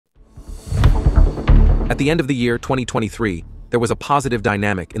At the end of the year 2023, there was a positive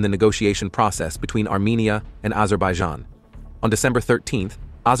dynamic in the negotiation process between Armenia and Azerbaijan. On December 13th,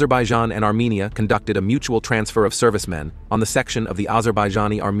 Azerbaijan and Armenia conducted a mutual transfer of servicemen on the section of the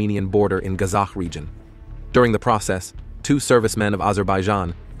Azerbaijani-Armenian border in Gazakh region. During the process, 2 servicemen of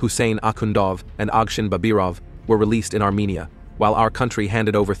Azerbaijan, Hussein Akhundov and Agshin Babirov, were released in Armenia, while our country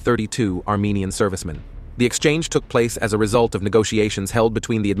handed over 32 Armenian servicemen. The exchange took place as a result of negotiations held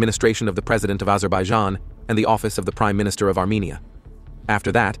between the administration of the President of Azerbaijan and the office of the Prime Minister of Armenia.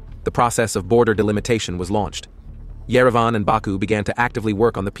 After that, the process of border delimitation was launched. Yerevan and Baku began to actively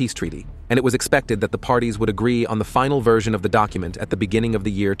work on the peace treaty, and it was expected that the parties would agree on the final version of the document at the beginning of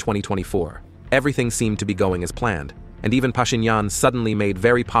the year 2024. Everything seemed to be going as planned, and even Pashinyan suddenly made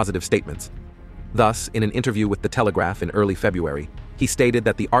very positive statements. Thus, in an interview with The Telegraph in early February, he stated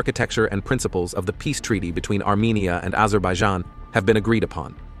that the architecture and principles of the peace treaty between Armenia and Azerbaijan have been agreed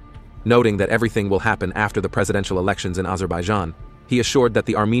upon. Noting that everything will happen after the presidential elections in Azerbaijan, he assured that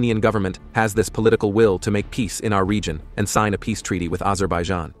the Armenian government has this political will to make peace in our region and sign a peace treaty with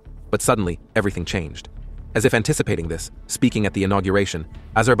Azerbaijan. But suddenly, everything changed. As if anticipating this, speaking at the inauguration,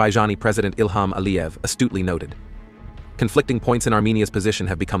 Azerbaijani President Ilham Aliyev astutely noted, "Conflicting points in Armenia's position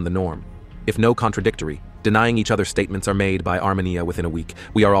have become the norm. If no contradictory, denying each other's statements are made by Armenia within a week,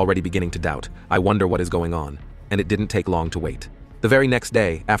 we are already beginning to doubt. I wonder what is going on." And it didn't take long to wait. The very next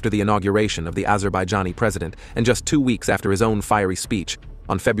day, after the inauguration of the Azerbaijani president, and just 2 weeks after his own fiery speech,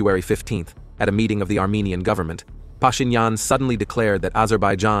 on February 15th, at a meeting of the Armenian government, Pashinyan suddenly declared that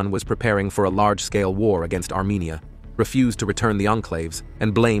Azerbaijan was preparing for a large-scale war against Armenia, refused to return the enclaves,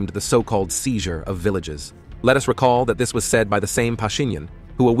 and blamed the so-called seizure of villages. Let us recall that this was said by the same Pashinyan,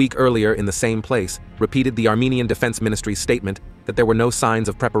 who a week earlier in the same place repeated the Armenian Defense Ministry's statement that there were no signs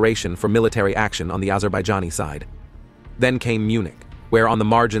of preparation for military action on the Azerbaijani side. Then came Munich, where on the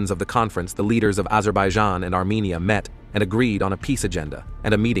margins of the conference the leaders of Azerbaijan and Armenia met and agreed on a peace agenda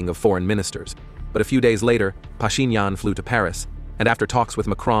and a meeting of foreign ministers. But a few days later, Pashinyan flew to Paris, and after talks with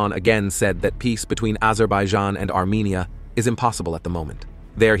Macron again said that peace between Azerbaijan and Armenia is impossible at the moment.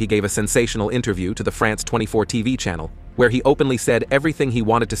 There he gave a sensational interview to the France 24 TV channel, where he openly said everything he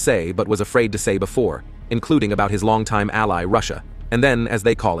wanted to say but was afraid to say before, including about his longtime ally Russia, and then, as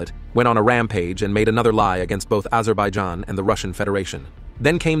they call it, went on a rampage and made another lie against both Azerbaijan and the Russian Federation.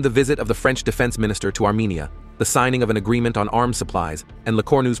 Then came the visit of the French defense minister to Armenia, the signing of an agreement on arms supplies, and Le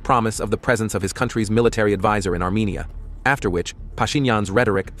Cornu's promise of the presence of his country's military advisor in Armenia, after which Pashinyan's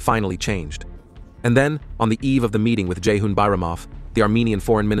rhetoric finally changed. And then, on the eve of the meeting with Ceyhun Bayramov, the Armenian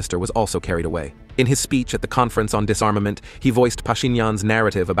foreign minister was also carried away. In his speech at the Conference on Disarmament, he voiced Pashinyan's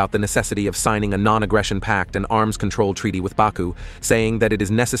narrative about the necessity of signing a non-aggression pact and arms control treaty with Baku, saying that it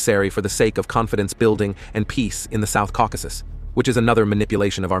is necessary for the sake of confidence building and peace in the South Caucasus, which is another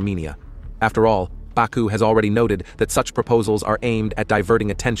manipulation of Armenia. After all, Baku has already noted that such proposals are aimed at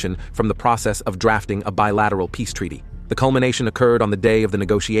diverting attention from the process of drafting a bilateral peace treaty. The culmination occurred on the day of the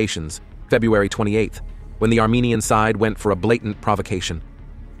negotiations, February 28th, when the Armenian side went for a blatant provocation.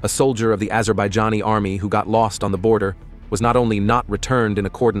 A soldier of the Azerbaijani army who got lost on the border was not only not returned in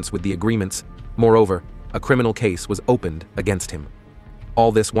accordance with the agreements, moreover, a criminal case was opened against him.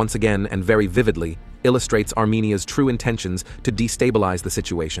 All this once again and very vividly illustrates Armenia's true intentions to destabilize the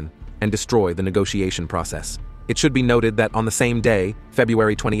situation and destroy the negotiation process. It should be noted that on the same day,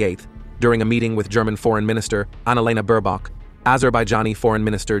 February 28th, during a meeting with German Foreign Minister Annalena Baerbock, Azerbaijani Foreign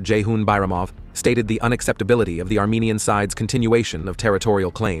Minister Ceyhun Bayramov stated the unacceptability of the Armenian side's continuation of territorial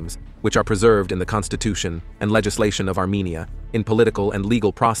claims, which are preserved in the constitution and legislation of Armenia, in political and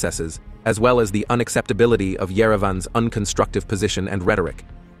legal processes, as well as the unacceptability of Yerevan's unconstructive position and rhetoric,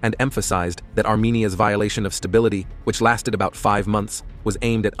 and emphasized that Armenia's violation of stability, which lasted about 5 months, was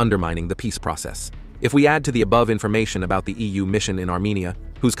aimed at undermining the peace process. If we add to the above information about the EU mission in Armenia,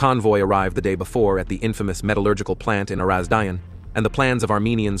 whose convoy arrived the day before at the infamous metallurgical plant in Arazdayan, and the plans of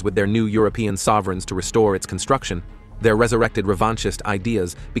Armenians with their new European sovereigns to restore its construction, their resurrected revanchist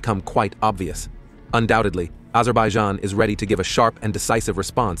ideas become quite obvious. Undoubtedly, Azerbaijan is ready to give a sharp and decisive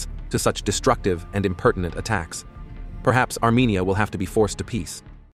response to such destructive and impertinent attacks. Perhaps Armenia will have to be forced to peace.